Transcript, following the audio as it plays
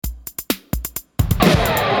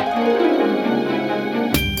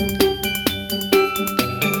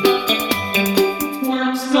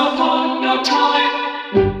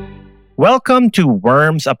Welcome to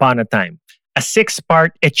Worms Upon a Time, a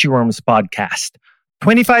six-part Itchy Worms podcast.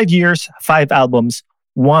 25 years, 5 albums,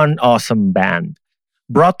 1 awesome band.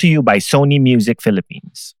 Brought to you by Sony Music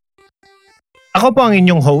Philippines. Ako po ang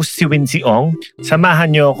inyong host, si Wincy Ong.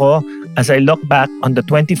 Samahan niyo ako as I look back on the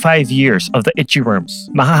 25 years of the Itchy Worms.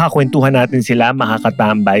 Makakakwentuhan natin sila,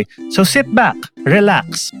 makakatambay. So sit back,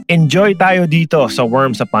 relax, enjoy tayo dito sa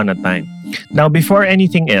Worms Upon a Time. Now, before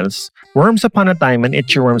anything else, Worms Upon a Time and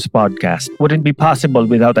Itchy Worms podcast wouldn't be possible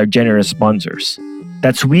without our generous sponsors.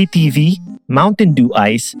 That's WeTV, Mountain Dew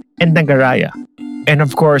Ice, and Nagaraya. And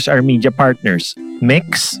of course, our media partners,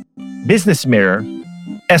 Mix, Business Mirror,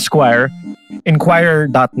 Esquire,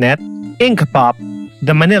 Inquirer.net, Inkpop,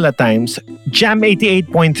 The Manila Times, Jam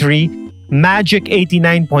 88.3, Magic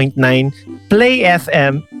 89.9, Play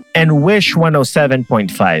FM, and Wish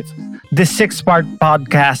 107.5. This 6-part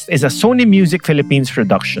podcast is a Sony Music Philippines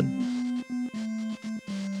production.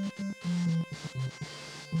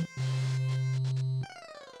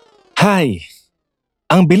 Hi!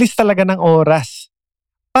 Ang bilis talaga ng oras.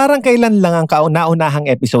 Parang kailan lang ang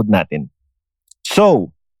kauna-unahang episode natin.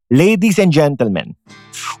 So, ladies and gentlemen,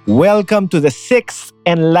 welcome to the 6th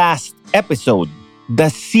and last episode,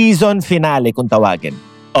 the season finale kung tawagin,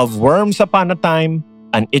 of Worms Upon a Time,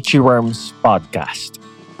 an Itchy Worms podcast.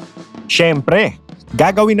 Siyempre,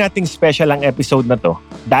 gagawin nating special ang episode na to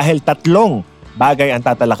dahil 3 bagay ang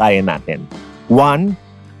tatalakayan natin. 1,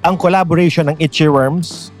 ang collaboration ng Itchy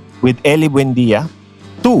Worms with Ellie Buendia.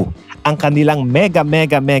 2, ang kanilang mega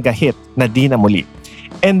hit na Di Na Muli.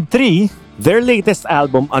 And 3, their latest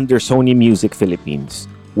album under Sony Music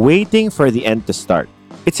Philippines, Waiting for the End to Start.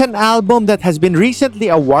 It's an album that has been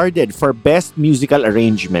recently awarded for Best Musical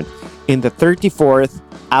Arrangement in the 34th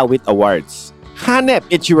Awit Awards. Hanep,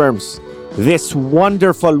 Itchy Worms! This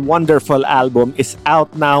wonderful album is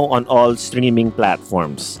out now on all streaming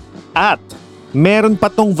platforms. At meron pa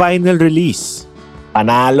tong vinyl release.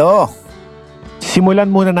 Panalo! Simulan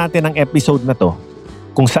muna natin ang episode na to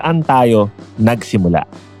kung saan tayo nagsimula.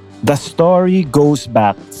 The story goes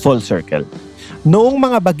back full circle. Noong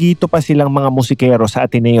mga bagito pa silang mga musikero sa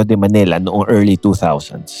Ateneo de Manila noong early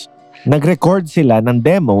 2000s, nag-record sila ng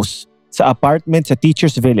demos sa apartment sa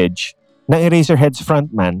Teachers Village ng Eraserheads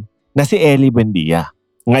frontman na si Ellie Buendia.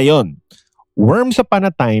 Ngayon, Worms Upon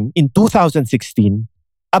a Time in 2016,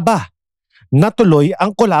 natuloy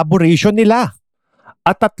ang collaboration nila.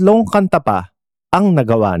 At 3 kanta pa ang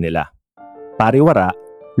nagawa nila. Pariwara,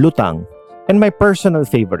 Lutang, and my personal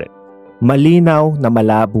favorite, Malinaw na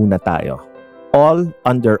Malabo na Tayo. All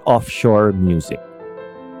under Offshore Music.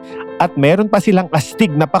 At meron pa silang astig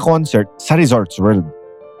na pa-concert sa Resorts World.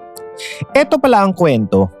 Ito pala ang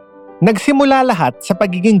kwento. Nagsimula lahat sa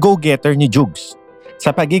pagiging go-getter ni Jugs, sa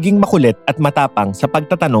pagiging makulit at matapang sa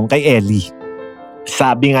pagtatanong kay Ellie.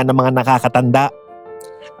 Sabi nga ng mga nakakatanda,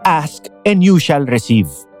 ask and you shall receive.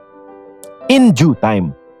 In due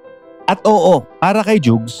time. At oo, para kay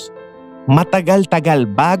Jugs, matagal-tagal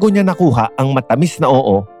bago niya nakuha ang matamis na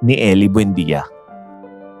oo ni Ellie Buendia.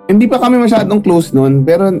 Hindi pa kami masyadong close nun,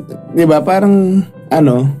 pero 'di ba, parang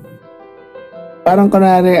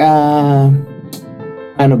kunwari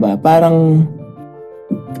parang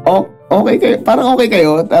okay kayo, parang okay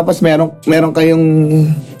kayo, tapos meron kayong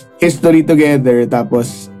history together,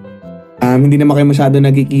 tapos hindi naman kayo masyado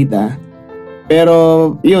nagkikita. Pero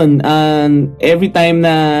yun, every time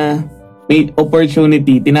na may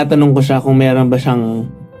opportunity, tinatanong ko siya kung meron ba siyang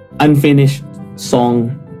unfinished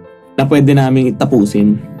song na pwede naming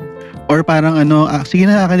tapusin. Or parang sige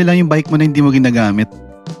na, akin lang yung bike mo na hindi mo ginagamit.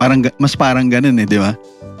 Parang ganun di ba?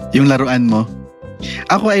 Yung laruan mo.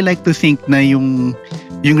 Ako, I like to think na yung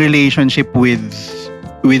relationship with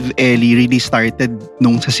Ellie really started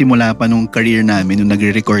nung sa simula pa nung career namin, nung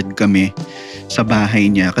nagre-record kami sa bahay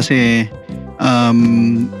niya. Kasi,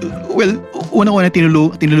 unang-una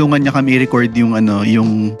tinulungan niya kami record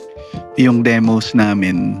yung demos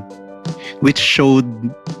namin, which showed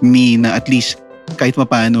me na at least kahit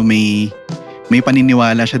paano may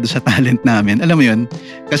paniniwala siya doon sa talent namin. Alam mo yun?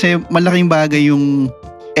 Kasi malaking bagay yung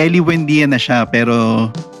Ellie Buendia na siya, pero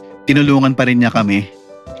tinulungan pa rin niya kami.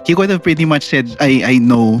 He could have pretty much said, I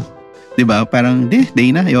know. Diba? Parang, day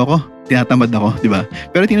na, ayoko. Tinatamad ako, diba?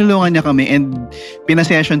 Pero tinulungan niya kami and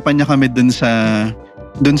pinasession pa niya kami dun sa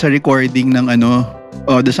recording ng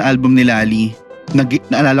doon sa album ni Lali.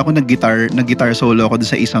 Naalala ko nag-guitar solo ako doon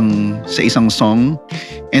sa isang song.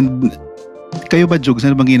 And kayo ba, Jugs,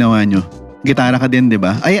 ano bang ginawa niyo? Gitara ka din, 'di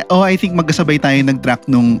ba? I think magkasabay tayo nag-track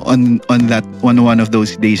nung on one of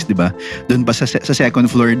those days, 'di ba? Doon pa sa second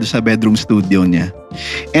floor sa bedroom studio niya.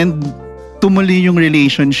 And tumuloy yung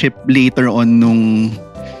relationship later on nung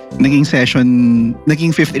naging session,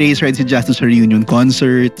 naging fifth eraser si Justin sa reunion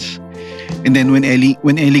concerts. And then when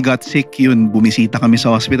Ellie got sick, yun, bumisita kami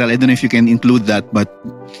sa hospital. I don't know if you can include that, but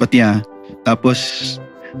yeah. Tapos,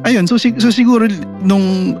 ayun, so siguro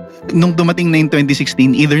nung dumating na yung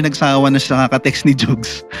 2016, either nagsawa na siya kaka-text ni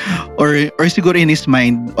Jugs or siguro in his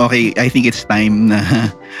mind, okay, I think it's time na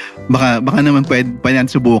baka naman pwede natin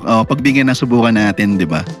subukan. Pagbigyan na subukan natin, di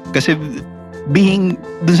ba? Kasi being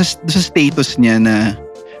dun sa status niya na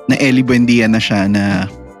Ellie Buendia na siya, na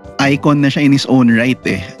icon na siya in his own right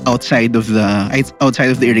outside of the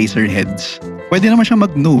Eraserheads. Pwede naman siya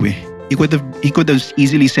mag-no He could have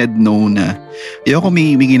easily said no na ayoko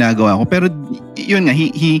may ginagawa ako, pero yun nga,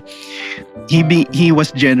 he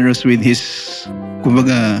was generous with his,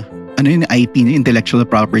 kumbaga, ano yun, IP niya, intellectual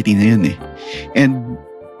property na yun and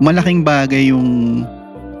malaking bagay yung,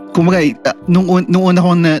 kumbaga, nung una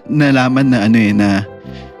ko nalaman na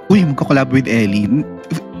uy, magko-collab with Ellie,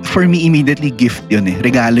 for me, immediately gift yun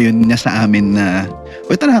regalo yun niya sa amin na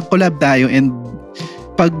o tara, collab tayo. And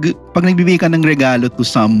pag nagbibigay ka ng regalo to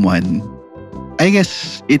someone, I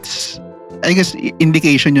guess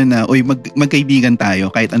indication yun na uy, magkaibigan tayo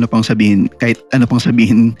kahit ano pang sabihin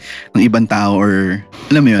ng ibang tao, or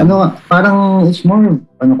alam mo yun. Parang it's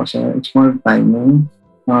more timing.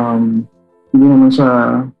 Hindi naman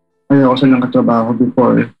ayoko sa lang katrabaho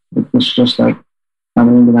before. It was just like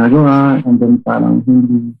yung ginagawa, and then parang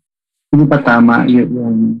hindi pa tama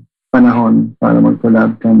yung panahon para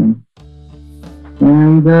mag-collab kami.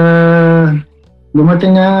 And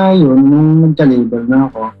dumating nga yun, nung nagka-label na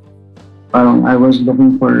ako, parang I was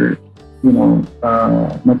looking for,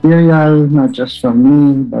 material, not just from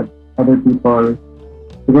me, but other people.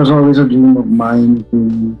 It was always a dream of mine to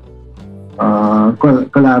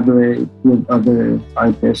collaborate with other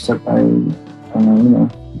artists that I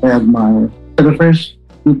admire. The first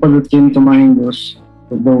people that came to mind was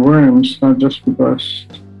the Worms, not just because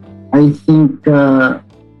I think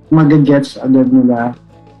magagets agad nila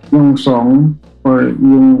yung song or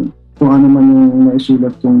yung kung ano man yung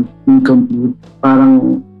naisulat yung incomplete.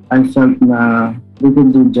 Parang I felt na we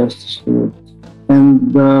could do justice to it.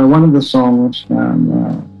 And one of the songs na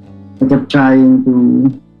I kept trying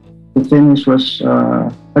to finish was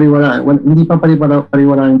Pariwara. Hindi pa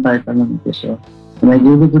Pariwara yung title ng episode. And I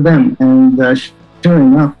gave it to them, and sure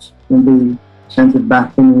enough, when they sent it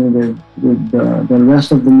back to me with the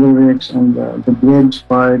rest of the lyrics and the bridge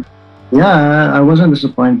part, yeah, I wasn't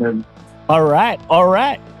disappointed. Alright.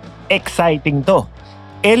 Exciting to.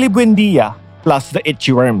 Ellie Buendia plus the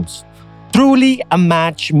Itchy Worms. Truly a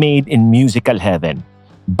match made in musical heaven.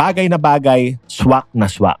 Bagay na bagay, swak na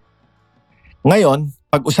swak. Ngayon,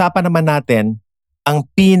 pag-usapan naman natin ang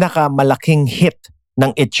pinakamalaking hit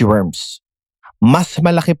ng Itchy Worms. Mas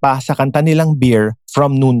malaki pa sa kanta nilang Beer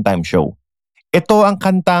from Noontime Show. Ito ang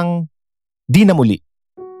kantang Di Na Muli.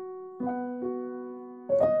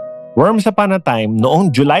 Worms Upon a Time noong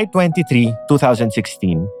July 23,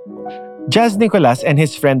 2016, Jazz Nicolas and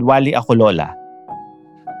his friend Wally Acolola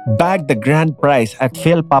bagged the grand prize at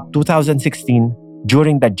PhilPop 2016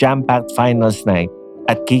 during the jam-packed finals night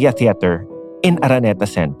at Kia Theater in Araneta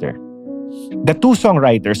Center. The two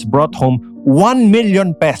songwriters brought home 1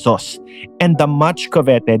 million pesos and the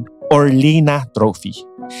much-coveted Orlina Trophy.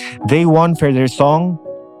 They won for their song,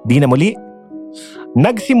 Di Na Muli.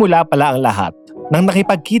 Nagsimula pala ang lahat nang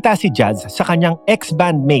nakipagkita si Jazz sa kanyang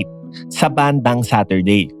ex-bandmate sa bandang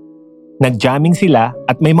Saturday. Nag-jamming sila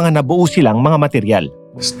at may mga nabuo silang mga material.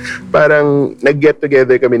 Parang nag-get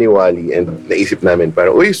together kami ni Wally and naisip namin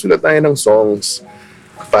parang, uy, sulat tayo ng songs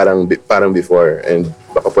parang before and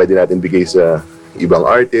baka pwede natin bigay sa ibang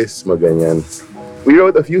artists, maganyan. We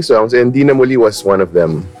wrote a few songs and Di Na Muli was one of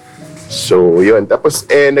them. So, yun. Tapos,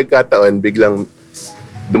 nagkataon, biglang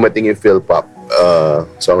dumating yung PhilPop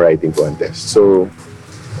songwriting contest. So,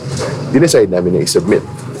 dinecide namin na i-submit.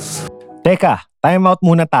 Teka, time out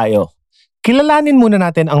muna tayo. Kilalanin muna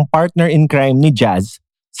natin ang partner in crime ni Jazz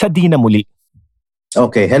sa Di Na Muli.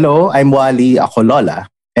 Okay, hello. I'm Wally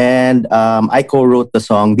Acolola. And I co-wrote the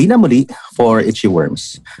song Di Na Muli for Itchy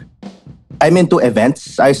Worms. I'm into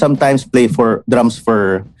events. I sometimes play for drums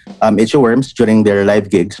for Itchy Worms during their live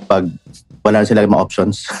gigs pag wala na sila mga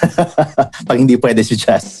options. Pag hindi pwede si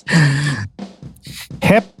Jazz.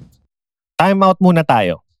 Hep, time out muna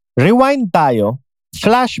tayo. Rewind tayo,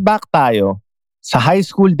 flashback tayo sa high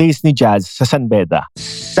school days ni Jazz sa San Beda.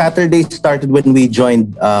 Saturday started when we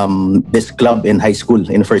joined this club in high school,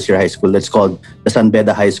 in first year high school. It's called the San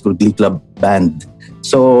Beda High School Glee Club Band.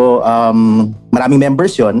 So, maraming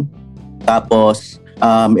members yon. Tapos,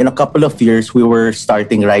 in a couple of years, we were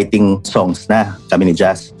starting writing songs na kami ni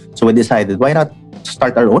Jazz. So we decided, why not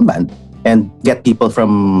start our own band? and get people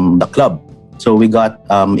from the club. So we got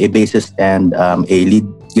a bassist and a lead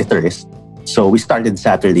guitarist. So we started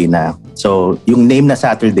Saturday na. So yung name na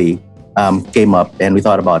Saturday came up and we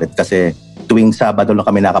thought about it kasi tuwing Sabado lang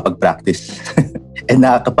kami nakapag-practice and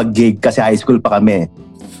nakakapag-gig kasi high school pa kami.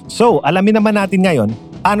 So, alamin naman natin ngayon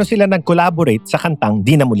paano sila nag-collaborate sa kantang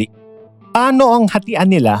Di Na Muli. Paano ang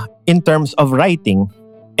hatian nila in terms of writing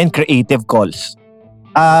and creative calls?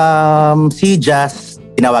 Si Jazz,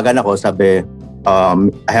 tinawagan ako, sabi,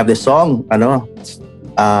 I have this song,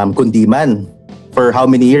 Kundiman. For how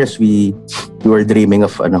many years we were dreaming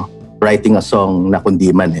of writing a song na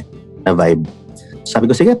kundiman na vibe.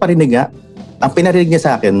 Sabi ko, sige, parinig nga. Ang pinarinig niya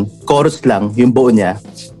sa akin, chorus lang, yung buo niya.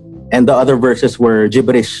 And the other verses were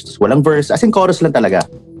gibberish. Walang verse, as in chorus lang talaga.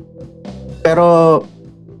 Pero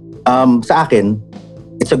sa akin,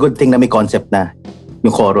 it's a good thing na may concept na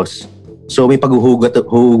yung chorus. So may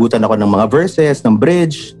paghuhugutan ako ng mga verses, ng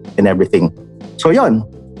bridge, and everything. So yon,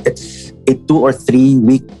 it's a 2 or 3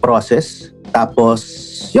 week process. Tapos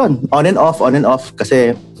yon, on and off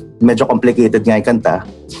kasi medyo complicated nga yung kanta.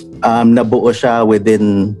 Nabuo siya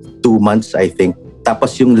within 2 months, I think.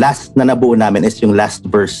 Tapos yung last na nabuo namin is yung last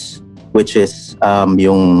verse, which is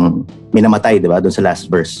yung minamatay, di ba? Doon sa last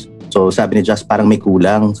verse. So sabi ni Jazz, parang may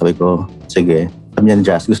kulang. Sabi ko, sige. Sabi niya ni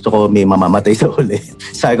Jazz, gusto ko may mamamatay sa uli.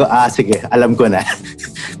 Sabi ko, sige, alam ko na.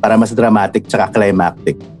 Para mas dramatic tsaka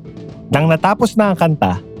climactic. Nang natapos na ang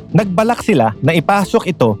kanta, nagbalak sila na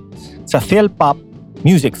ipasok ito sa Philpop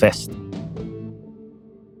Music Fest.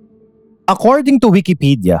 According to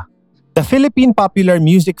Wikipedia, the Philippine Popular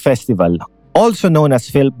Music Festival, also known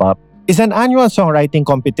as Philpop, is an annual songwriting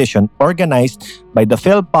competition organized by the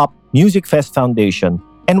Philpop Music Fest Foundation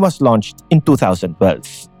and was launched in 2012.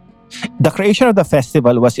 The creation of the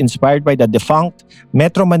festival was inspired by the defunct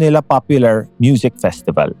Metro Manila Popular Music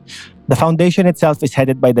Festival. The foundation itself is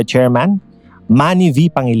headed by the chairman, Manny V.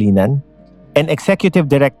 Pangilinan, and executive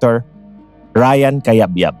director, Ryan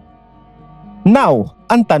Cayabyab. Now,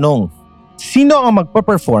 ang tanong, sino ang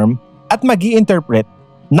magpa-perform at mag-i-interpret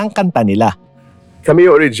ng kanta nila? Kami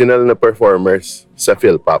yung original na performers sa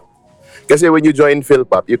Philpop. Kasi when you join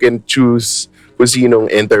Philpop, you can choose kung sinong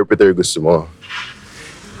interpreter gusto mo.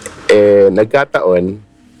 Nagkataon,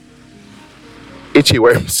 Itchy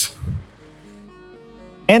Worms.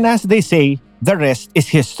 And as they say, the rest is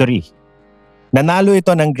history. Nanalo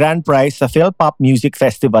ito ng grand prize sa Philpop Music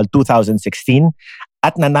Festival 2016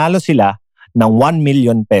 at nanalo sila ng 1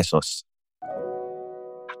 million pesos.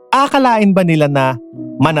 Akalain ba nila na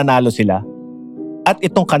mananalo sila? At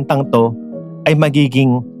itong kantang to ay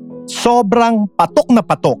magiging sobrang patok na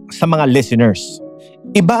patok sa mga listeners.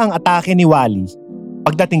 Iba ang atake ni Wally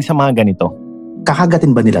pagdating sa mga ganito.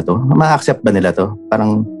 Kakagatin ba nila to? Ma-accept ba nila to?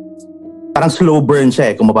 Parang slow burn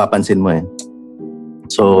siya kung mapapansin mo .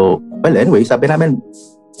 So, well anyway, sabi namin,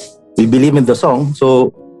 we believe in the song. So,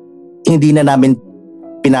 hindi na namin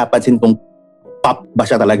pinapansin kung pop ba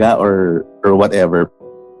siya talaga or whatever.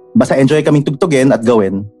 Basta enjoy kaming tugtugin at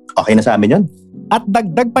gawin, okay na sa amin yun. At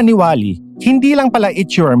dagdag pa ni Wally, hindi lang pala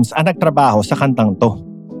Itchy Worms ang nagtrabaho sa kantang to.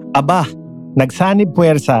 Aba, nagsanib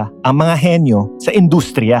puwersa ang mga henyo sa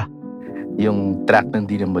industriya. Yung track ng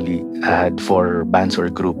Di Na Muli had 4 bands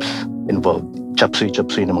or groups involved. Chapsuy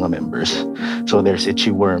ng mga members. So there's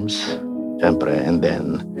Itchy Worms, syempre, and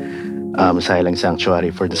then Silent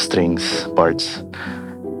Sanctuary for the strings parts.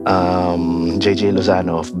 JJ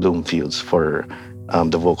Lozano of Bloomfields for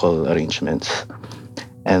the vocal arrangements.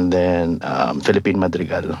 And then Philippine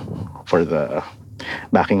Madrigal for the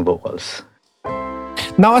backing vocals.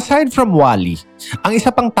 Now aside from Wally, ang isa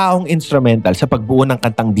pang taong instrumental sa pagbuo ng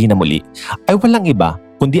kantang Di Na Muli ay walang iba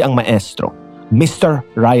kundi ang maestro, Mr.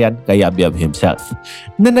 Ryan Cayabyab himself,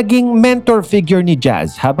 na naging mentor figure ni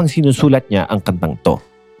Jazz habang sinusulat niya ang kantang to.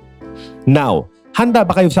 Now, handa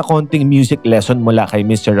ba kayo sa konting music lesson mula kay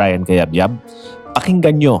Mr. Ryan Cayabyab?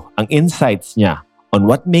 Pakinggan nyo ang insights niya on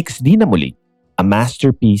what makes Di Na Muli a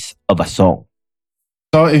masterpiece of a song.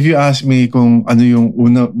 So if you ask me kung ano yung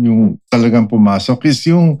yung talagang pumasok is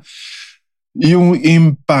yung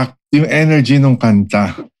impact, yung energy ng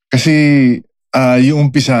kanta. Kasi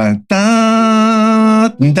yung umpisa,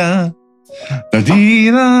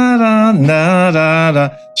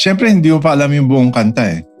 Siyempre hindi mo pa alam yung buong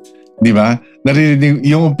kanta . Di ba? Naririnig,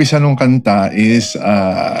 yung umpisa ng kanta is,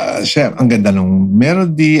 ang ganda ng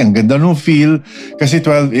melody, ang ganda ng feel. Kasi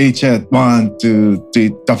 12/8 siya. 1, 2,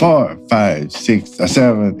 3, 4, 5, 6,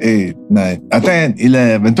 7, 8, 9, 10,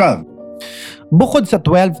 11, 12. Bukod sa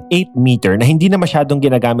 12/8 meter na hindi na masyadong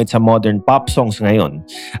ginagamit sa modern pop songs ngayon,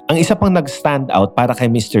 ang isa pang nag-stand out para kay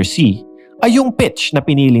Mr. C ay yung pitch na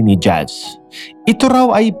pinili ni Jazz. Ito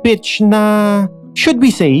raw ay pitch na, should we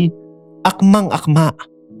say, akmang-akma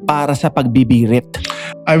para sa pagbibirit.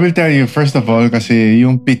 I will tell you, first of all, kasi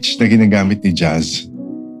yung pitch na ginagamit ni Jazz,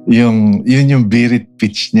 yun yung birit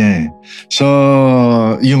pitch niya eh. So,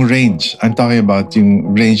 yung range, I'm talking about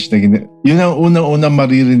yung range na yun ang unang-unang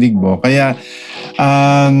maririnig mo. Kaya,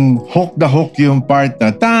 hook the hook yung part na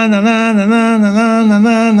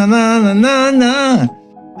ta-na-na-na-na-na-na-na-na-na-na-na.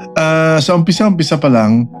 Sa umpisa pa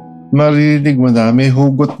lang, maririnig mo na, may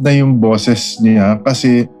hugot na yung boses niya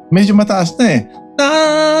kasi medyo mataas na eh.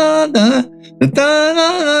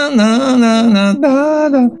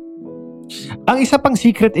 Ang isa pang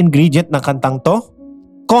secret ingredient ng kantang to,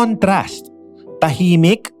 contrast.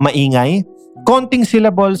 Tahimik, maingay, konting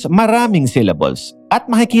syllables, maraming syllables. At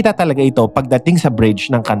makikita talaga ito pagdating sa bridge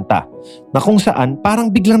ng kanta, na kung saan parang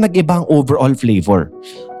biglang nag-iba ang overall flavor.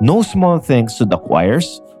 No small thanks to the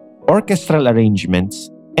choirs, orchestral arrangements,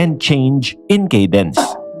 and change in cadence.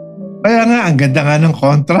 Kaya nga, ang ganda nga ng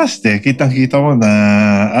contrast eh. Kitang-kita mo na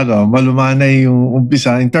malumanay yung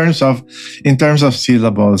umpisa in terms of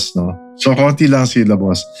syllables, no? So, konti lang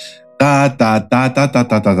syllables. Ta ta ta ta ta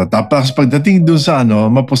ta ta ta. Tapos pagdating dun sa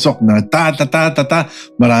mapusok na ta ta ta ta ta,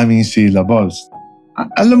 maraming syllables.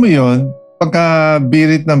 Alam mo yon, pagka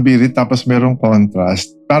birit ng birit tapos merong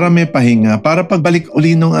contrast, para may pahinga, para pagbalik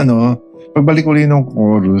uli nung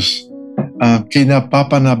chorus,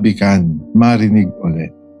 kinapapanabikan, marinig ulit.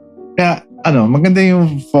 Kaya maganda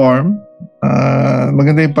yung form,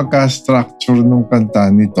 maganda yung pagka-structure ng kanta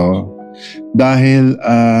nito dahil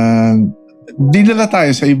dinala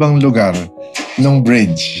tayo sa ibang lugar ng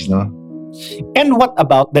bridge, no? And what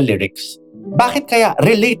about the lyrics? Bakit kaya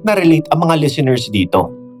relate na relate ang mga listeners dito?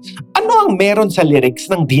 Ano ang meron sa lyrics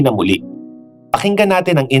ng Di Na Muli? Pakinggan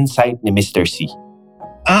natin ang insight ni Mr. C.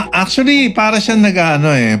 Actually, para siya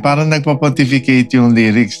parang nagpo-pontificate yung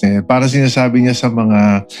lyrics niya. Para sinasabi niya sa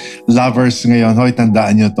mga lovers ngayon, hoy,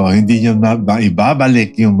 tandaan nyo to, hindi nyo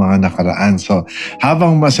ibabalik yung mga nakaraan. So,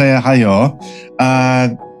 habang masaya kayo,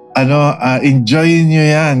 enjoyin nyo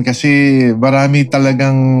yan kasi marami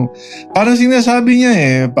talagang, parang sinasabi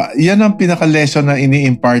niya yan ang pinaka-lesson na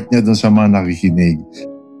ini-impart niya dun sa mga nakikinig.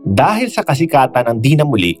 Dahil sa kasikatan ng Di Na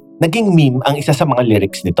Muli, naging meme ang isa sa mga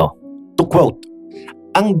lyrics nito. To quote,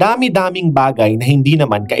 "Ang dami-daming bagay na hindi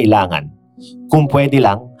naman kailangan. Kung pwede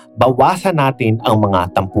lang, bawasan natin ang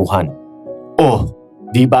mga tampuhan." Oh,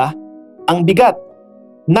 di ba? Ang bigat.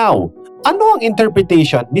 Now, ano ang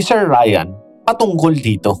interpretation ni Sir Ryan patungkol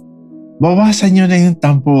dito? Bawasan nyo na yung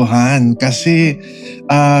tampuhan kasi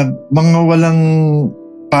mga walang,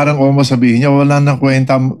 parang sabihin niya, wala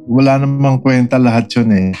namang kwenta lahat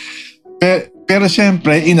yun eh. Pero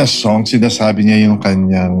syempre, in a song, sinasabi niya yung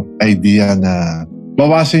kanyang idea na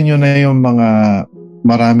bawasin nyo na yung mga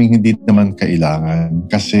maraming hindi naman kailangan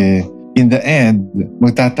kasi in the end,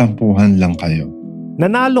 magtatampuhan lang kayo.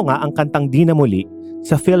 Nanalo nga ang kantang Di Na Muli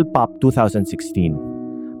sa PhilPop 2016.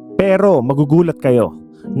 Pero magugulat kayo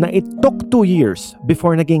na it took 2 years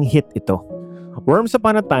before naging hit ito. Once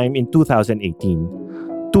Upon a Time in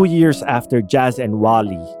 2018, 2 years after Jazz and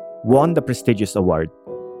Wally won the prestigious award,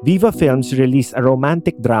 Viva Films released a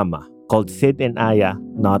romantic drama called Sid and Aya,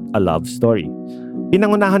 Not a Love Story.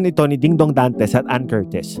 Pinangunahan ito ni Dingdong Dantes at Ann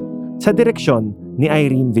Curtis sa direksyon ni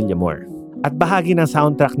Irene Villamor. At bahagi ng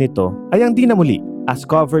soundtrack nito ay ang Di Na Muli as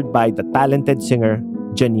covered by the talented singer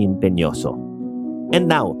Janine Teñoso. And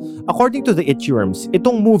now, according to the Itchy Worms,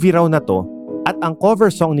 itong movie raw na to at ang cover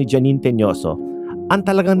song ni Janine Teñoso ang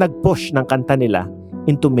talagang nag-push ng kanta nila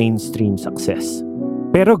into mainstream success.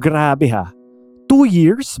 Pero grabe ha, 2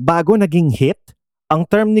 years bago naging hit, ang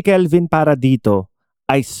term ni Kelvin para dito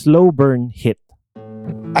ay slow burn hit.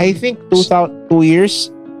 I think 2 years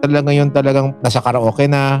talaga yun, talagang nasa karaoke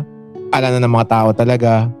na, alam na ng mga tao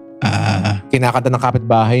talaga, kinakanta ng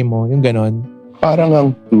kapitbahay mo, yung ganon. Parang ang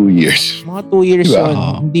 2 years. Mga 2 years Diba? yun,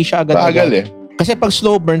 hindi siya agad-agad. Bagal eh. Kasi pag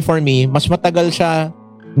slow burn for me, mas matagal siya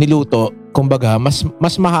niluto. Kumbaga, mas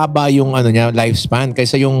mahaba yung niya, lifespan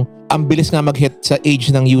kaysa yung ang bilis nga mag-hit sa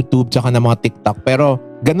age ng YouTube tsaka ng mga TikTok. Pero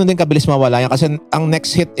ganun din kabilis mawala yan kasi ang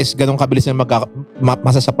next hit is ganun kabilis na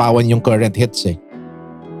masasapawan yung current hits eh.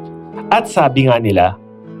 At sabi nga nila,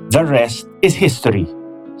 the rest is history.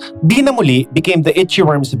 Di Na Muli became the Itchy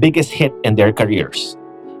Worms' biggest hit in their careers.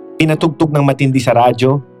 Pinatugtog ng matindi sa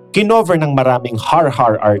radyo, kinover ng maraming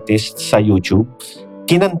har-har artists sa YouTube,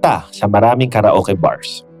 kinanta sa maraming karaoke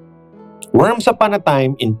bars. Once Upon a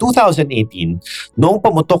Time in 2018, noong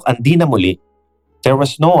pumutok ang Di Na Muli, there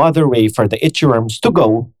was no other way for the Itchy Worms to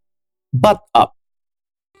go but up.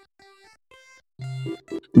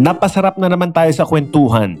 Napasarap na naman tayo sa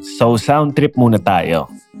kwentuhan, so sound trip muna tayo.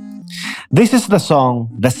 This is the song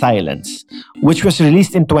The Silence, which was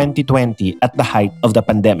released in 2020 at the height of the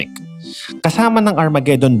pandemic. Kasama ng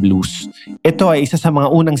Armageddon Blues, ito ay isa sa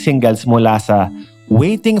mga unang singles mula sa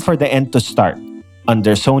Waiting for the End to Start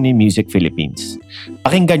under Sony Music Philippines.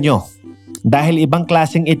 Pakinggan nyo, dahil ibang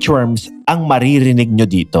klaseng Itchworms ang maririnig nyo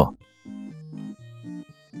dito.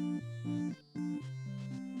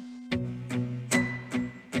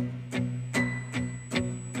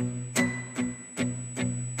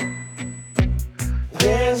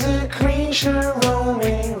 There's a creature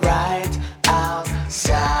roaming right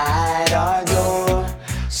outside our door.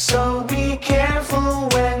 So be careful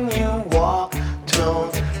when you walk, don't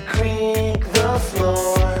creak the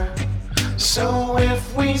floor. So if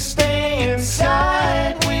we stay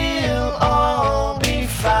inside, we'll all be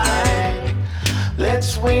fine.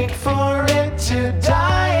 Let's wait for it to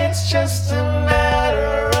die, it's just a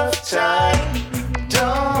matter of time.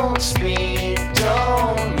 Don't speak,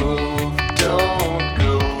 don't move, don't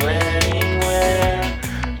go anywhere.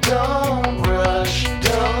 Don't rush,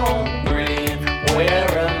 don't breathe, wear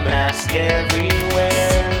a mask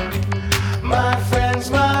everywhere. My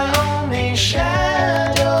friend's my only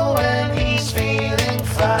shadow and he's feeling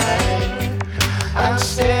fine. I'm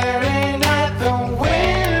staring at the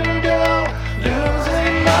window,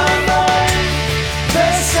 losing my mind.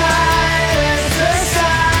 The silence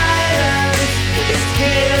is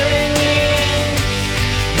killing me.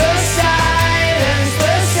 The silence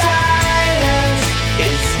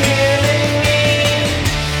is killing me.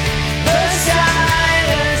 The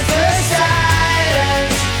silence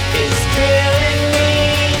is killing me.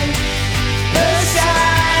 The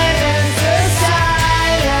silence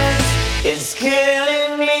is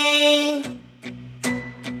killing me.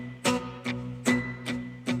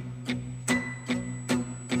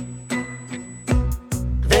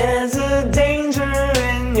 There's a danger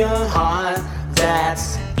in your heart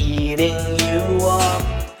that's eating you up.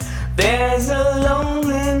 There's a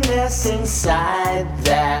loneliness inside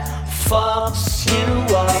that fucks you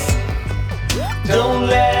up. Don't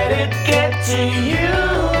let it get to you,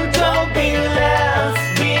 don't be left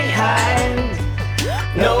behind.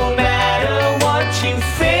 No matter what you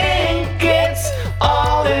think, it's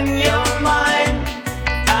all in your mind.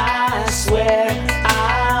 I swear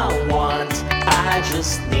I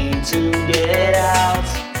just need to get out.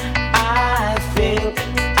 I think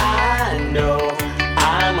I know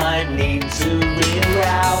I might need to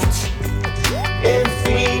reroute. If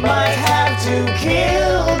we might have to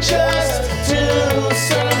kill just to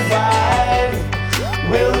survive,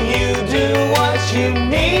 will you do what you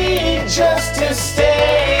need just to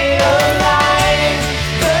stay alive?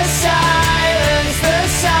 The silence,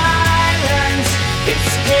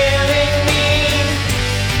 it's killing me.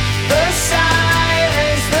 The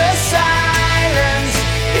silence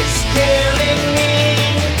is killing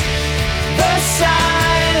me. The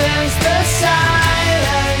silence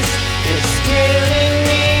is killing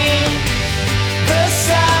me. The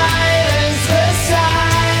silence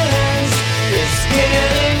is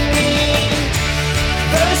killing me.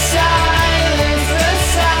 The silence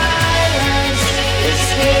is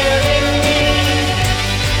killing me.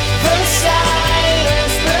 The silence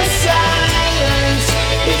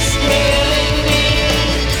is killing me.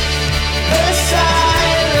 The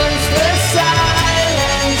silence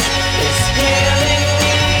is killing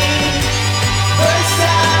me. The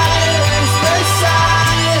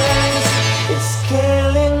silence is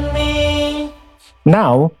killing me.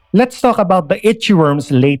 Now, let's talk about the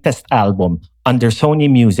Itchyworms' latest album under Sony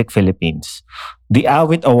Music Philippines. The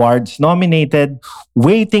Awit Awards nominated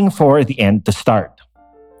Waiting for the End to Start.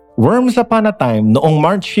 Worms Upon a Time noong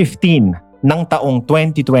March 15 ng taong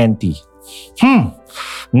 2020.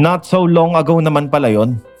 Not so long ago naman pala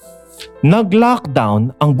yon.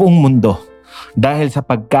 Nag-lockdown ang buong mundo dahil sa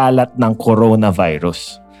pagkalat ng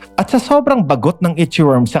coronavirus. At sa sobrang bagot ng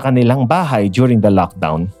Itchyworms sa kanilang bahay during the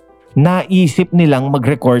lockdown, naisip nilang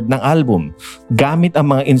mag-record ng album gamit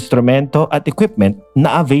ang mga instrumento at equipment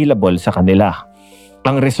na available sa kanila.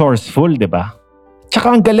 Ang resourceful, di ba?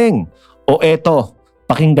 Tsaka ang galing. O eto,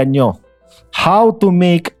 pakinggan nyo. How to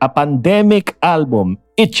make a pandemic album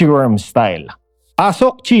Itchyworm style.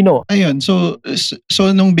 Pasok, Chino! Ayun, so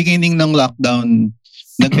nung beginning ng lockdown,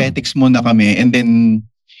 nag-ethics muna kami and then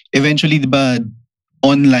eventually, di ba,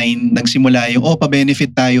 online, nagsimula yung,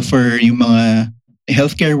 pa-benefit tayo for yung mga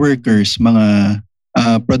healthcare workers, mga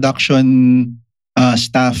production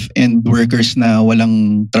staff and workers na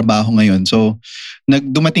walang trabaho ngayon. So,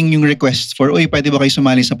 nagdumating yung request for, pwede ba kayo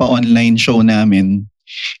sumali sa pa-online show namin?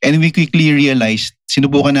 And we quickly realized,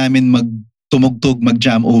 sinubukan namin magtumugtog,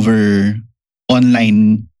 mag-jam over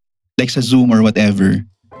online, like sa Zoom or whatever.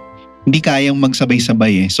 Hindi kayang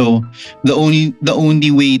magsabay-sabay eh. So, the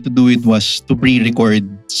only way to do it was to pre-record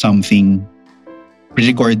something.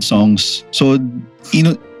 record songs. So,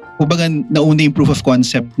 kumbaga nauna yung proof of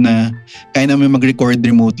concept na kaya namin mag-record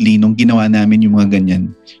remotely nung ginawa namin yung mga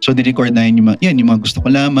ganyan. So, di-record na yung mga gusto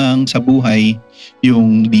ko lamang sa buhay,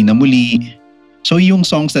 yung Di Na Muli. So, yung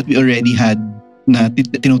songs that we already had na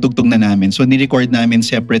tinutugtog na namin. So, ni-record namin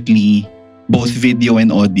separately both video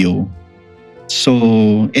and audio.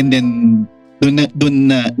 So, and then doon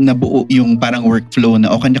na nabuo yung parang workflow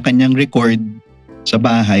na kanya-kanyang record sa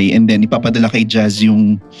bahay and then ipapadala kay Jazz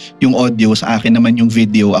yung audio, sa akin naman yung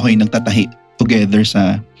video, ako yung nagtatahi together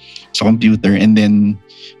sa computer, and then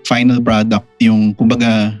final product yung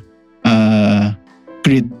kumbaga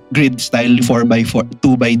grid style 4x4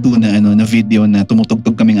 2x2 na video na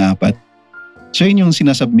tumutugtog kaming 4. So yun yung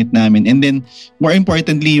sinasubmit namin, and then more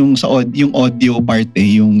importantly yung yung audio part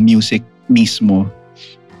yung music mismo,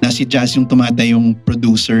 na si Jazz yung yung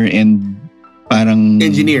producer and parang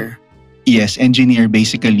Engineer. Yes, engineer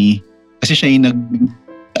basically. Kasi siya yung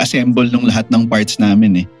nag-assemble ng lahat ng parts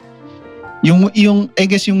namin eh. Yung I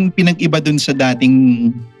guess yung pinag-iba dun sa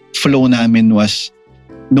dating flow namin was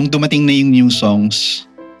nung dumating na yung new songs,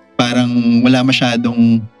 parang wala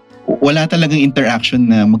talagang interaction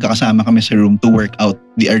na magkakasama kami sa room to work out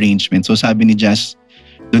the arrangement. So sabi ni Jazz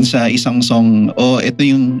dun sa isang song, ito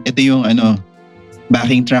yung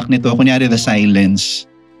backing track nito, kunyari The Silence.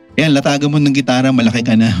 Yan, latagan mo ng gitara, malaki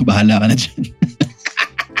ka na, bahala ka na dyan.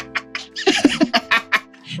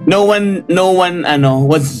 No one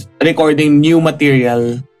was recording new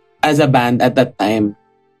material as a band at that time.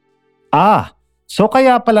 So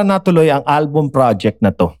kaya pala natuloy ang album project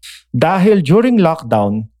na to. Dahil during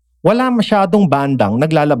lockdown, wala masyadong bandang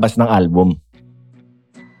naglalabas ng album.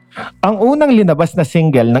 Ang unang linabas na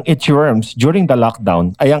single ng Itchy Worms during the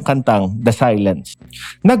lockdown ay ang kantang The Silence.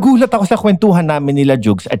 Nagulat ako sa kwentuhan namin nila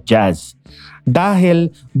Jugs at Jazz.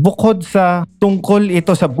 Dahil bukod sa tungkol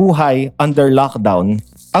ito sa buhay under lockdown,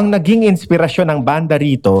 ang naging inspirasyon ng banda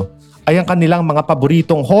rito ay ang kanilang mga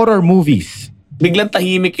paboritong horror movies. Biglang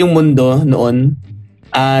tahimik yung mundo noon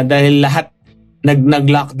dahil lahat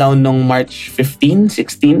nag-lockdown noong March 15,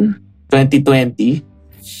 16, 2020.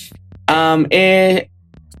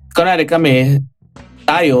 Kunwari kami,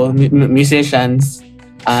 tayo, musicians,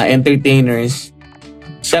 entertainers,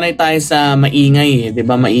 sanay tayo sa maingay, di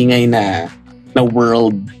ba? Maingay na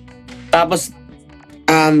world. Tapos,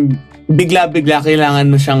 bigla-bigla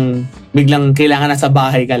biglang kailangan nasa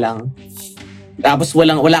bahay ka lang. Tapos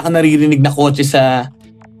wala kang naririnig na kotse sa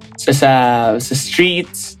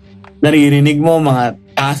streets. Naririnig mo mga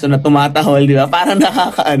aso na tumatahol, di ba? Parang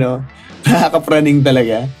nakakapraning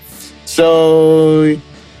talaga. So,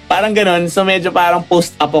 parang ganon. So, medyo parang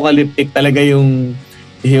post-apocalyptic talaga yung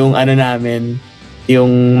namin,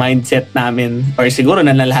 yung mindset namin, or siguro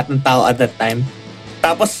na lahat ng tao at that time.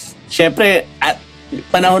 Tapos, syempre, at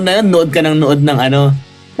panahon na yun, nood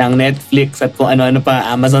ng Netflix at kung ano-ano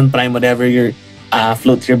pa, Amazon Prime, whatever your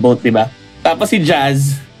floats your boat, di ba? Tapos si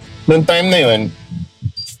Jazz, Noong time na yun,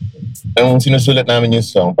 ang sinusulat namin yung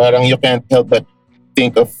song, parang you can't help but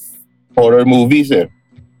think of horror movies eh.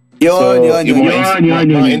 yun. Yung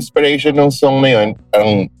mga inspiration ng song na yun,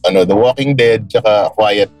 ang The Walking Dead, tsaka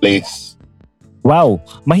Quiet Place. Wow,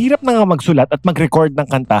 mahirap na nga magsulat at mag-record ng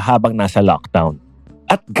kanta habang nasa lockdown.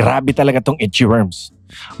 At grabe talaga tong Itchy Worms.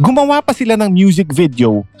 Gumawa pa sila ng music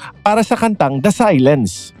video para sa kantang The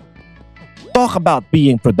Silence. Talk about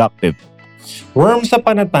being productive. Worms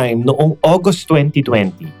Upon a Time noong August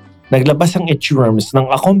 2020, naglabas ang Itchy Worms ng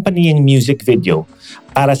accompanying music video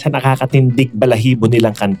para sa nakakatindig balahibo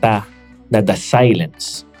nilang kanta na The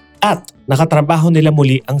Silence. At nakatrabaho nila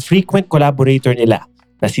muli ang frequent collaborator nila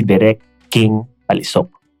na si Derek King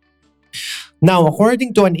Palisok. Now,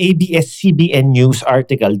 according to an ABS-CBN News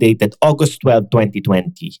article dated August 12,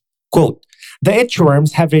 2020, quote, "The Itchy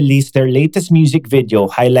Worms have released their latest music video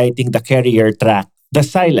highlighting the Carrier track, The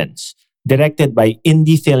Silence, directed by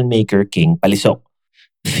indie filmmaker King Palisok.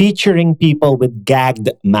 Featuring people with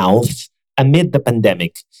gagged mouths amid the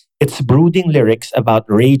pandemic, its brooding lyrics about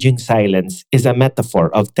raging silence is a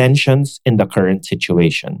metaphor of tensions in the current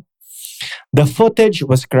situation. The footage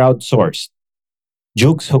was crowdsourced."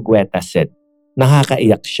 Jugs Hugueta said,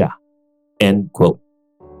 "Nakakaiyak siya." End quote.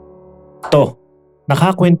 To,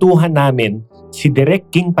 nakakwentuhan namin si Direk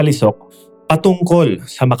King Palisok patungkol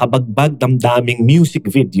sa makabagbag damdaming music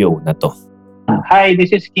video na to. Hi,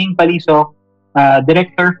 this is King Palisok,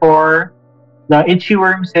 director for the Itchy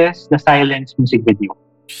Worms' The Silence music video.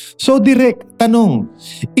 So Direk, tanong,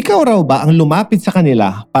 ikaw raw ba ang lumapit sa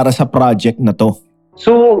kanila para sa project na to?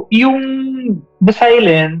 So, yung The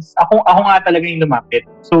Silence, ako nga talaga yung lumapit.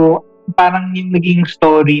 So, parang yung naging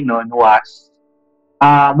story nun was,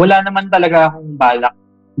 wala naman talaga akong balak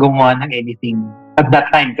gumawa ng anything at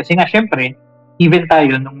that time. Kasi nga, syempre, even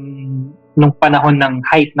tayo nung panahon ng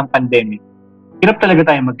height ng pandemic, hirap talaga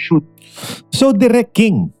tayo mag-shoot. So, Direk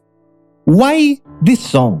King, why this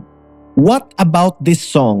song? What about this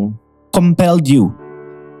song compelled you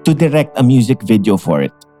to direct a music video for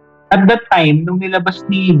it? At that time, nung nilabas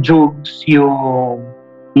ni Jogs yung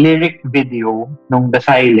lyric video nung The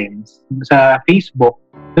Silence sa Facebook,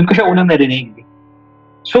 doon ko siya unang narinig.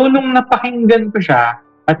 So, nung napakinggan ko siya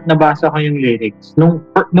at nabasa ko yung lyrics, nung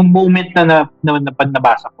moment na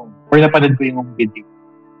nabasa ko or napanood ko yung video,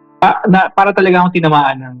 para talaga akong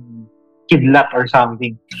tinamaan ng kidlat or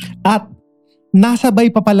something. At nasabay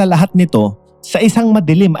pa pala lahat nito sa isang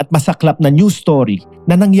madilim at masaklap na news story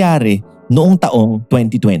na nangyari noong taong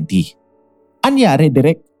 2020. Anyari,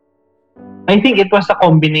 Direk? I think it was a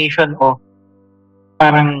combination of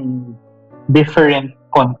parang different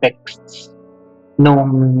contexts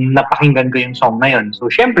nung napakinggan ko yung song na yun. So,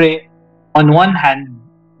 syempre, on one hand,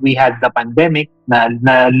 we had the pandemic na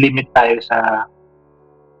limit tayo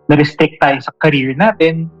na-restrict tayo sa career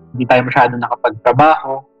natin. Hindi tayo masyado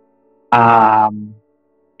nakapagtrabaho.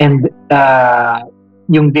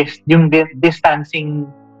 Yung distancing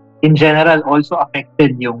in general also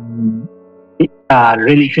affected yung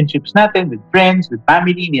relationships natin with friends, with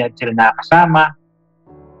family, hindi natin sila nakakasama.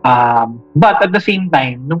 But at the same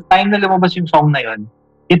time, nung time na lumabas yung song na yun,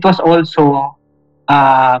 it was also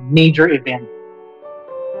a major event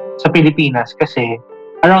sa Pilipinas kasi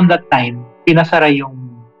around that time, pinasara yung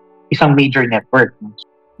isang major network.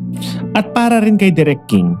 At para rin kay Direk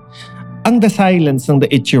King, ang The Silence ng The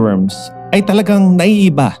Itchy Worms ay talagang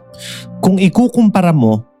naiiba kung ikukumpara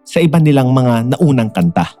mo sa iba nilang mga naunang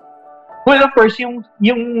kanta. Well, of course, yung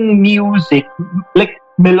music, like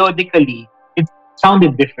melodically, it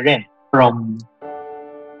sounded different from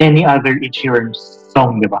any other Itchy Worms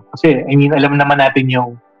song, di ba? Kasi, I mean, alam naman natin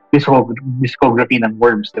yung discography ng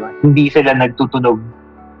Worms, di ba? Hindi sila nagtutunog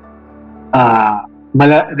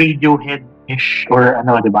Radiohead-ish or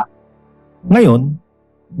ano, di ba? Ngayon,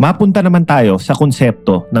 mapunta naman tayo sa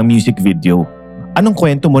konsepto ng music video. Anong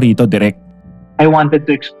kwento mo rito, Direk? I wanted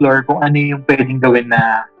to explore kung ano yung pwedeng gawin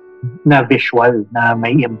na visual na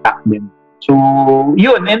may impact din. So,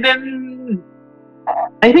 yun. And then,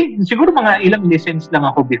 I think siguro mga ilang listens lang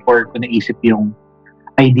ako before ko naisip yung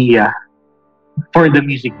idea for the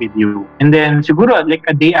music video. And then, siguro like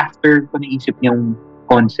a day after ko naisip yung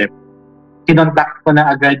concept, kinontact ko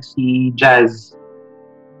na agad si Jazz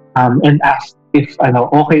and asked if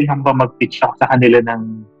okay lang ba mag-pitch ako sa kanila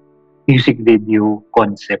ng music video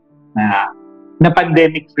concept na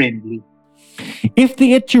pandemic friendly. If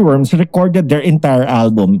the Itchy Worms recorded their entire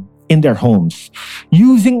album in their homes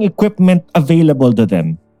using equipment available to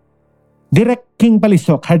them, Direk King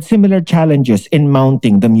Palisok had similar challenges in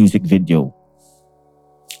mounting the music video.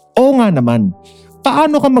 Oo nga naman,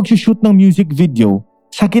 paano ka mag-shoot ng music video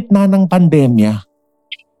sa gitna ng pandemya?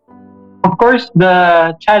 Of course,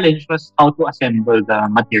 the challenge was how to assemble the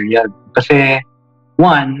material. Kasi,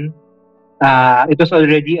 one, it was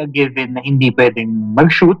already a given na hindi pwedeng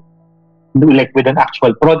mag-shoot like with an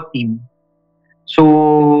actual prod team. So,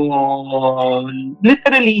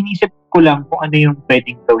 literally, inisip ko lang kung ano yung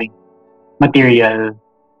pwedeng gawing material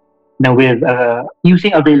na with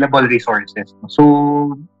using available resources.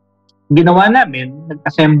 So, ginawa namin,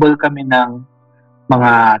 nag-assemble kami ng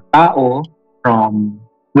mga tao from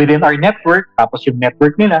within our network, tapos yung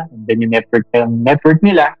network nila, and then yung network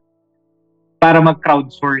nila, para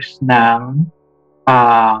mag-crowdsource ng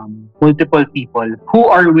multiple people who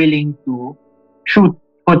are willing to shoot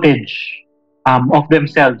footage of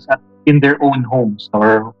themselves in their own homes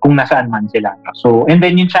or kung nasaan man sila. So, and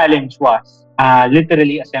then yung challenge was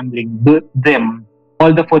literally assembling them,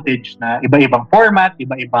 all the footage na iba-ibang format,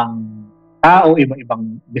 iba-ibang tao,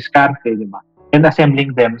 iba-ibang diskarte, di ba? And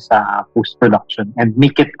assembling them sa post-production and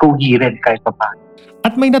make it coherent kahit pa paano.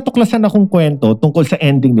 At may natuklasan akong kwento tungkol sa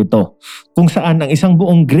ending nito, kung saan ang isang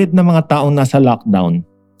buong grid ng mga taong nasa lockdown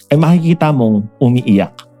ay makikita mong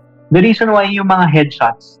umiiyak. The reason why yung mga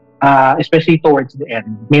headshots, especially towards the end,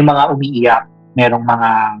 may mga umiiyak, merong mga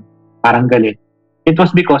parang galit. It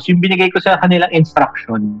was because yung binigay ko sa kanilang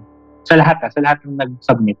instruction, sa lahat ng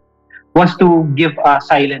nag-submit, was to give a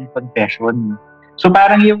silent confession. So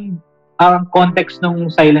parang yung context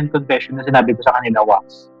ng silent confession na sinabi ko sa kanila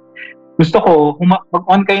was, gusto ko, kung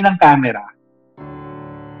mag-on kayo ng camera,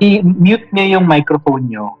 i-mute niyo yung microphone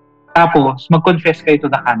nyo, tapos mag-confess kayo to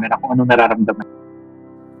the camera kung anong nararamdaman.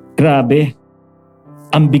 Grabe,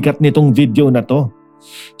 ang bigat nitong video na to.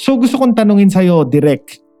 So gusto kong tanungin sa'yo,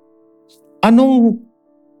 Direk, anong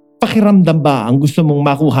pakiramdam ba ang gusto mong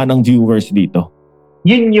makuha ng viewers dito?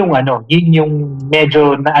 yun yung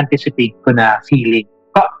medyo na-anticipate ko na feeling.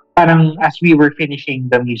 Parang as we were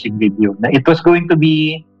finishing the music video, na it was going to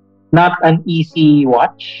be not an easy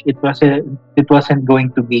watch. It wasn't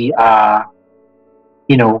going to be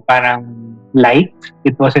parang light.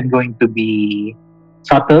 It wasn't going to be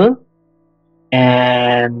subtle.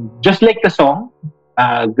 And just like the song,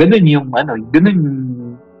 ganun yung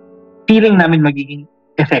feeling namin magiging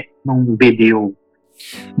effect ng video.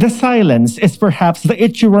 The Silence is perhaps the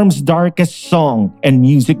Itchy Worms' darkest song and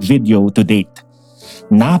music video to date.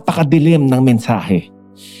 Napakadilim ng mensahe.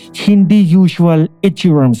 Hindi usual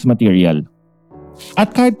Itchy Worms material.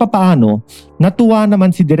 At kahit papaano, natuwa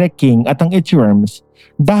naman si Direk King at ang Itchy Worms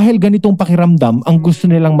dahil ganitong pakiramdam ang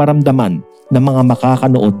gusto nilang maramdaman ng mga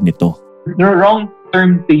makakanood nito. The wrong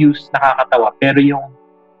term to use, nakakatawa, pero yung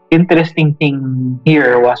interesting thing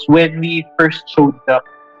here was when we first showed the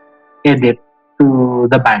edit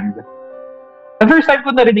to the band. The first time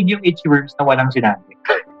ko narinig yung Itchy Worms na walang sinabi.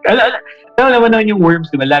 Alam naman yung Worms,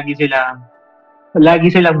 diba? Lagi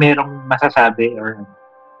silang merong masasabi.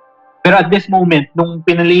 Pero at this moment, nung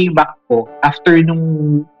pinalayback ko, after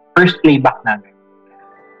nung first playback namin,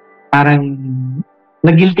 parang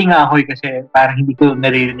nag-guilty nga ako kasi parang hindi ko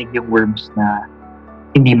naririnig yung Worms na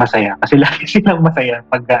hindi masaya. Kasi lagi silang masaya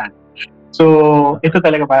pagkaan. So, ito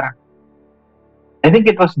talaga parang, I think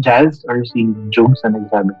it was Jazz or si Jones na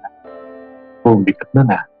nagsabi na, oh, bigat nun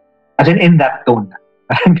ah. As in that tone na.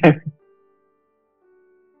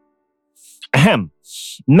 Ahem.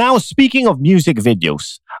 Now, speaking of music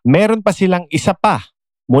videos, meron pa silang isa pa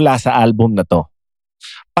mula sa album na to.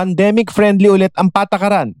 Pandemic-friendly ulit ang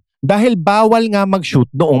patakaran dahil bawal nga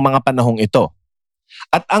mag-shoot noong mga panahong ito.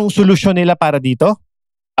 At ang solusyon nila para dito?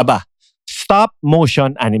 Stop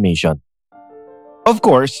motion animation. Of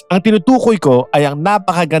course, ang tinutukoy ko ay ang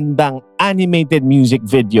napakagandang animated music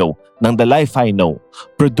video ng The Life I Know,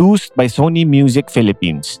 produced by Sony Music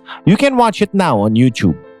Philippines. You can watch it now on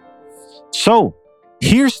YouTube. So,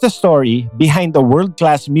 here's the story behind the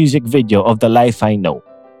world-class music video of The Life I Know.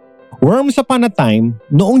 Worms Upon a Time,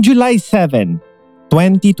 noong July 7,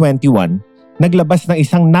 2021, naglabas ng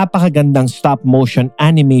isang napakagandang stop-motion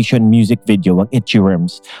animation music video ang Itchy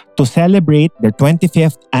Worms to celebrate their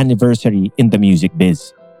 25th anniversary in the music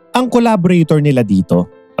biz. Ang collaborator nila dito,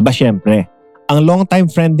 syempre, ang longtime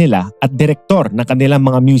friend nila at direktor ng kanilang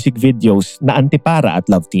mga music videos na Antipara at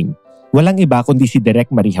Love Team. Walang iba kundi si Direk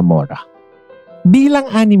Maria Mora. Bilang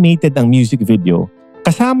animated ang music video,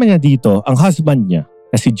 kasama niya dito ang husband niya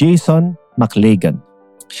na si Jason McLagan.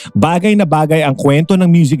 Bagay na bagay ang kwento ng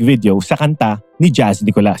music video sa kanta ni Jazz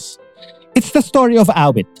Nicolas. It's the story of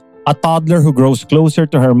Awit, a toddler who grows closer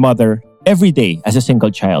to her mother every day as a single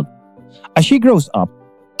child. As she grows up,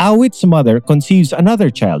 Awit's mother conceives another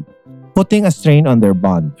child, putting a strain on their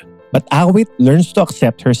bond. But Awit learns to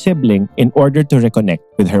accept her sibling in order to reconnect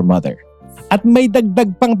with her mother. At may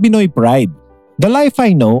dagdag pang Pinoy pride. The Life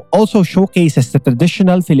I Know also showcases the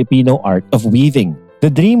traditional Filipino art of weaving. The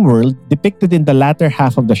dream world depicted in the latter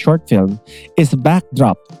half of the short film is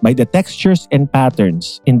backdropped by the textures and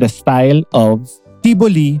patterns in the style of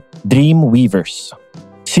Tiboli Dream Weavers.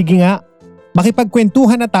 Sige nga,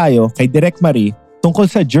 makipagkwentuhan na tayo kay Direk Marie tungkol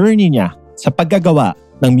sa journey niya sa paggagawa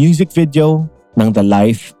ng music video ng The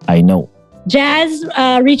Life I Know. Jazz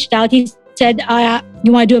reached out. He said, you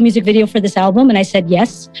want to do a music video for this album? And I said,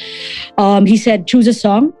 yes. He said, choose a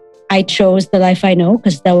song. I chose The Life I Know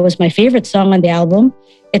because that was my favorite song on the album.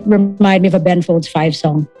 It reminded me of a Ben Folds 5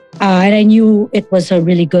 song. And I knew it was a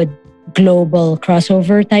really good global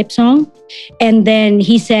crossover type song. And then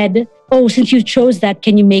he said, oh, since you chose that,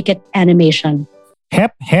 can you make it animation?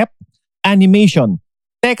 Hep, animation.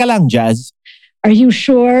 Teka lang, Jazz. Are you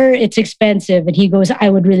sure? It's expensive. And he goes, I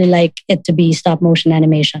would really like it to be stop motion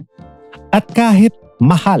animation. At kahit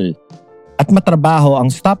mahal at matrabaho ang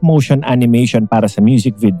stop-motion animation para sa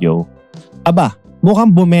music video, mukhang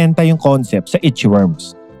bumenta yung concept sa Itchy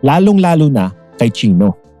Worms, lalong-lalo na kay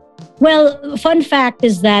Chino. Well, fun fact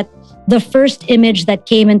is that the first image that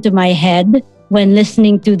came into my head when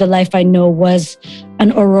listening to The Life I Know was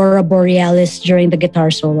an aurora borealis during the guitar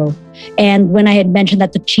solo. And when I had mentioned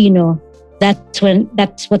that to Chino,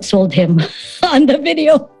 that's what sold him on the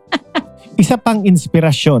video. Isa pang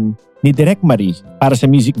inspirasyon ni Direk Marie para sa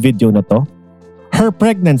music video na to, her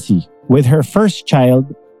pregnancy with her first child,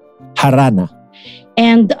 Harana.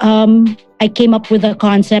 And I came up with the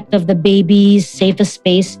concept of the baby's safest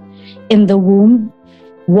space in the womb.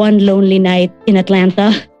 One lonely night in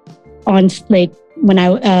Atlanta, when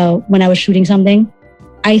I was shooting something,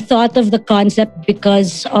 I thought of the concept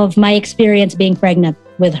because of my experience being pregnant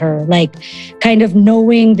with her, like kind of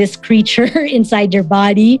knowing this creature inside your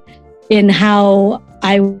body, in how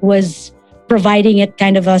I was providing it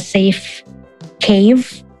kind of a safe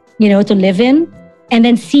cave, to live in. And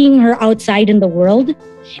then seeing her outside in the world.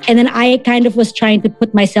 And then I kind of was trying to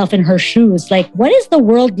put myself in her shoes. Like, what is the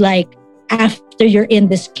world like after you're in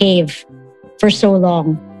this cave for so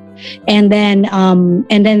long? And then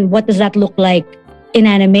what does that look like in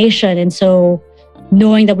animation? And so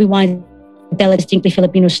knowing that we wanted to tell a distinctly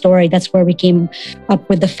Filipino story, that's where we came up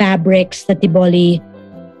with the fabrics, the Tiboli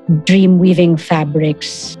dream weaving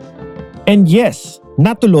fabrics. And yes,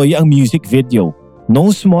 natuloy ang music video.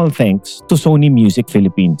 No small thanks to Sony Music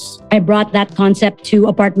Philippines. I brought that concept to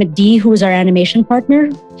Apartment D, who is our animation partner,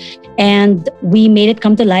 and we made it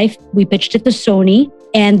come to life. We pitched it to Sony,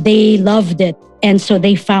 and they loved it. And so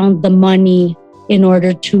they found the money in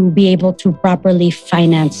order to be able to properly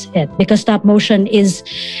finance it. Because stop motion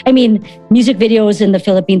music videos in the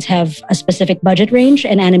Philippines have a specific budget range,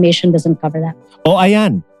 and animation doesn't cover that. O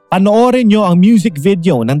ayan, panoorin nyo ang music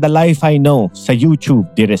video ng The Life I Know sa YouTube,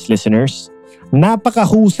 dearest listeners.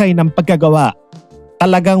 Napakahusay ng pagkagawa.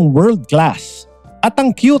 Talagang world class. At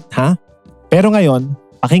ang cute, ha? Pero ngayon,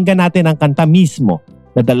 pakinggan natin ang kanta mismo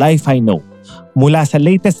na The Life I Know mula sa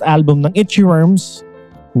latest album ng Itchy Worms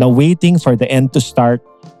na Waiting for the End to Start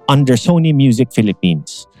under Sony Music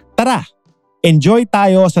Philippines. Tara, enjoy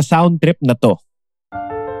tayo sa sound trip na to.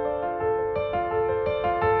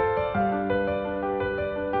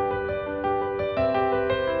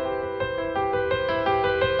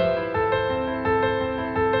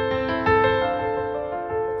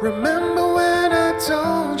 Remember when I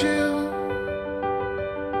told you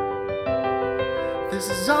this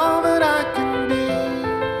is all that I can be?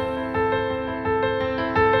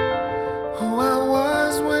 Who I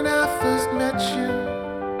was when I first met you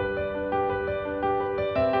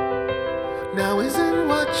now isn't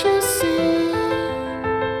what you see.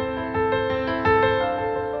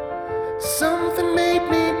 Something made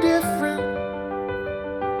me different.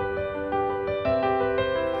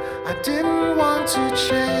 I didn't want to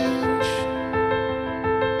change.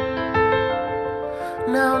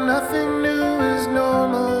 Now nothing new is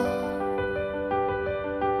normal,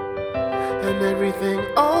 and everything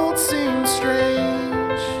old seems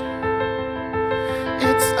strange.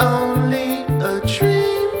 It's only a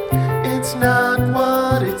dream, it's not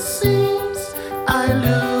what it seems. I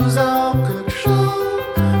lose all control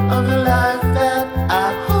of the life that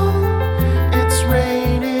I hold. It's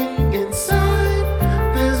raining inside,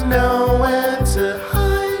 there's nowhere to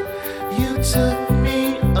hide. You took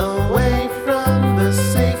me away from the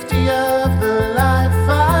safety of the life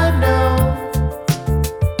I know.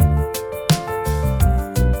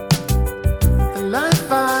 The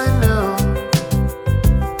life I know.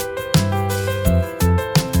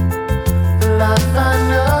 The life I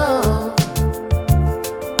know.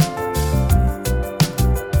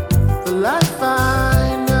 The life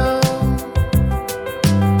I know.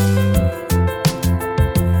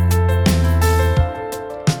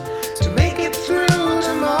 To make it through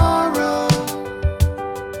tomorrow,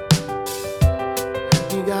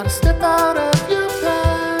 you gotta step out of your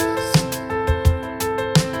past.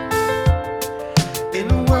 In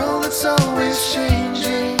a world that's always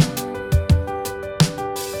changing,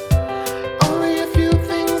 only a few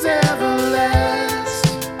things ever last.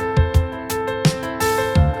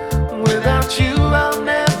 Without you, I'll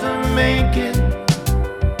never make it.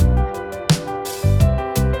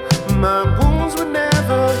 My wounds would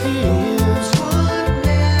never heal.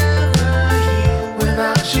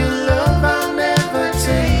 Without your love, I'll never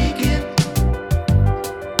take it.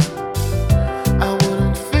 I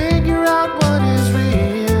wouldn't figure out what is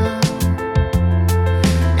real.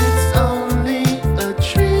 It's only a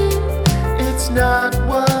dream, it's not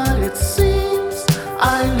what it seems.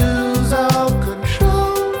 I lose all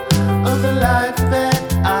control of the life that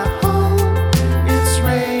I hold. It's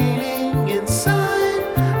raining inside,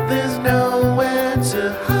 there's nowhere to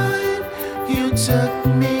hide. You took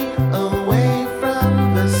me away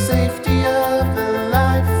from the safety of the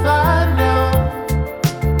life I know.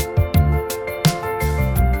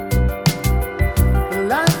 The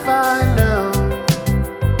life I know.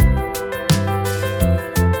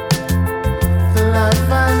 The life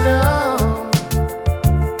I know.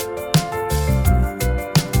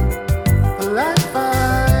 The life I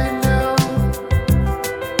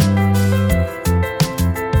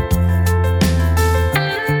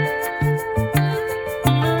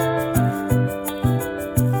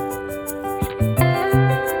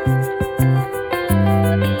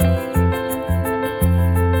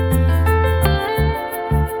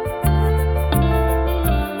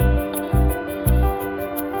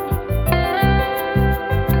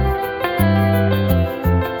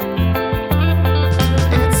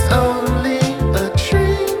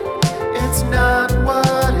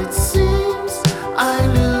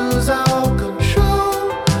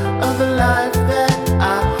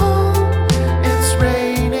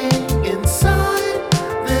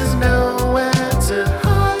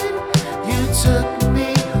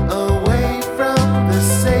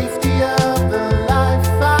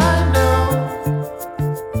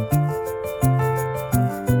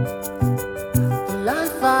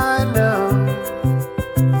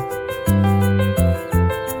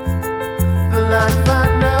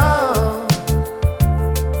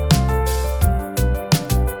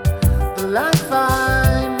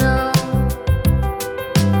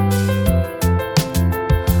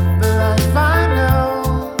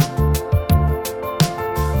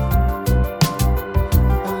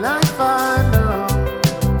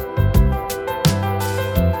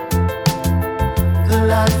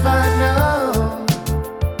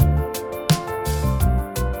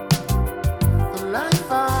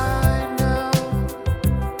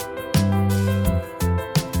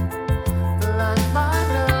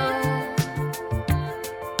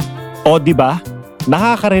O di ba?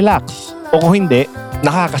 Nakaka-relax. O kung hindi,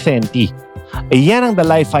 nakakasenti. Yan ang The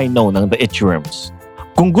Life I Know ng The Itchyworms.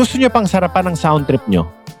 Kung gusto nyo pang sarapan ng sound trip nyo,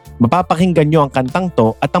 mapapakinggan nyo ang kantang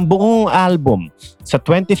to at ang buong album sa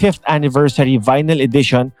 25th anniversary vinyl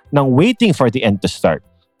edition ng Waiting for the End to Start.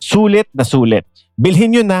 Sulit na sulit.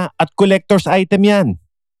 Bilhin nyo na at collector's item yan.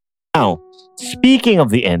 Now, speaking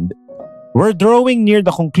of the end, we're drawing near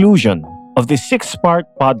the conclusion of the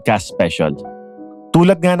 6-part podcast special.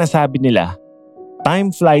 Tulad nga na sabi nila,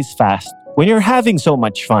 time flies fast when you're having so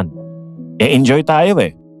much fun. Enjoy tayo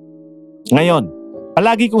eh. Ngayon,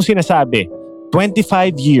 palagi kong sinasabi,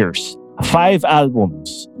 25 years, 5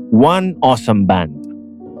 albums, 1 awesome band.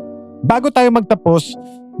 Bago tayo magtapos,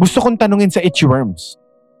 gusto kong tanungin sa Itchyworms,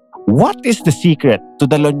 what is the secret to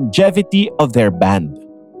the longevity of their band?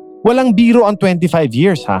 Walang biro ang 25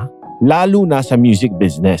 years ha, lalo na sa music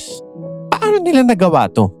business. Paano nila nagawa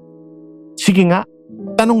to? Sige nga,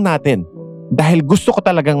 tanong natin dahil gusto ko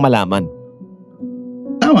talagang malaman.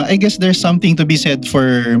 Tama, I guess there's something to be said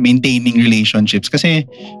for maintaining relationships kasi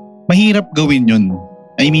mahirap gawin yun.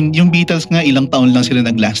 I mean, yung Beatles nga ilang taon lang sila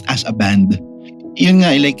naglast as a band. Yun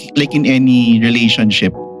nga, like in any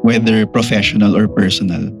relationship, whether professional or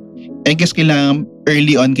personal. I guess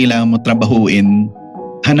early on kailangan mo trabahuin.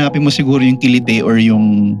 Hanapin mo siguro yung kilite or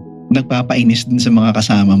yung nagpapainis din sa mga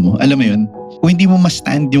kasama mo. Alam mo yun? Kung hindi mo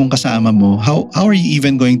ma-stand yung kasama mo, how are you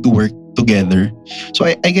even going to work together? So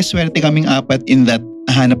I guess swerte kaming apat in that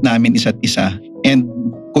hanap namin isa't isa. And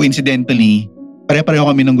coincidentally, pare-pareho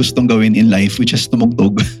kami ng gustong gawin in life, which is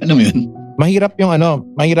tumugtog. Alam mo yun? Mahirap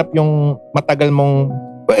yung matagal mong,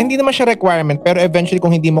 well, hindi naman siya requirement, pero eventually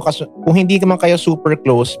kung hindi naman kayo super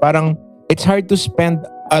close, parang it's hard to spend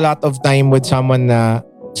a lot of time with someone na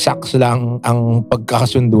saks lang ang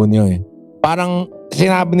pagkakasundo niyo eh. Parang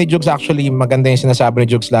sinabi ni Jugs, actually maganda yung sinasabi ni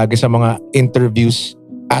Jugs lagi sa mga interviews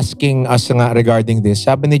asking us nga regarding this.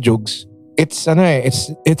 Sabi ni Jugs, it's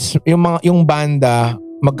yung banda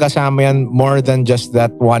magkasama yan more than just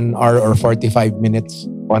that 1 hour or 45 minutes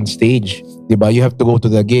on stage. Diba? You have to go to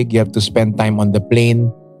the gig, you have to spend time on the plane,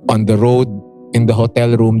 on the road, in the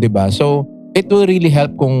hotel room, diba? So, it will really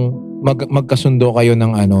help kung magkasundo kayo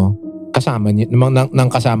ng kasama ng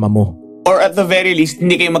kasama mo. Or at the very least,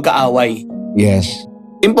 hindi kayo magkaaway. Yes.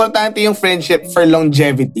 Importante yung friendship for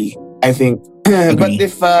longevity, I think. But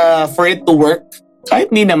if for it to work,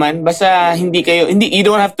 kahit hindi naman, basta you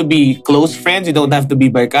don't have to be close friends, you don't have to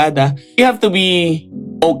be barkada. You have to be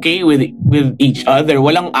okay with each other.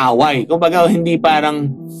 Walang away. Kumbaga, hindi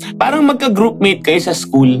parang magka-groupmate kayo sa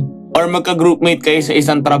school or magka-groupmate kayo sa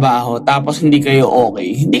isang trabaho tapos hindi kayo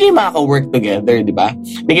okay. Hindi kayo makaka-work together, di ba?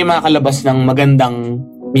 Hindi kayo makakalabas ng magandang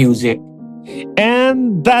music.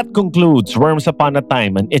 And that concludes Worms Upon a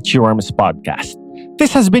Time, an Itchyworms podcast.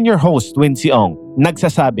 This has been your host, Wincy Ong,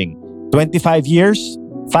 nagsasabing 25 years,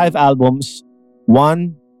 5 albums,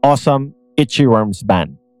 1 awesome Itchyworms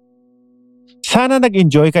band. Sana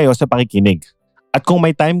nag-enjoy kayo sa pakikinig. At kung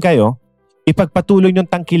may time kayo, ipagpatuloy niyong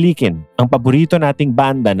tangkilikin ang paborito nating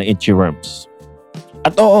banda na Itchyworms.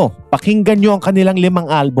 At oo, pakinggan niyo ang kanilang 5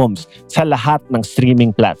 albums sa lahat ng streaming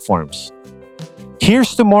platforms.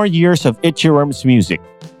 Here's to more years of Itchyworms music.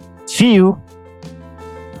 See you!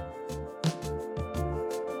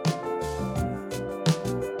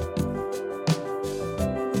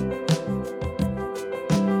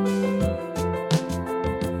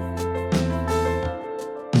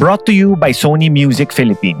 Brought to you by Sony Music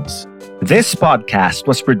Philippines. This podcast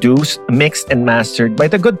was produced, mixed, and mastered by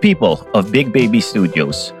the good people of Big Baby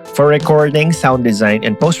Studios. For recording, sound design,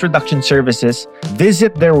 and post-production services,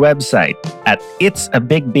 visit their website at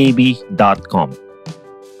itsabigbaby.com.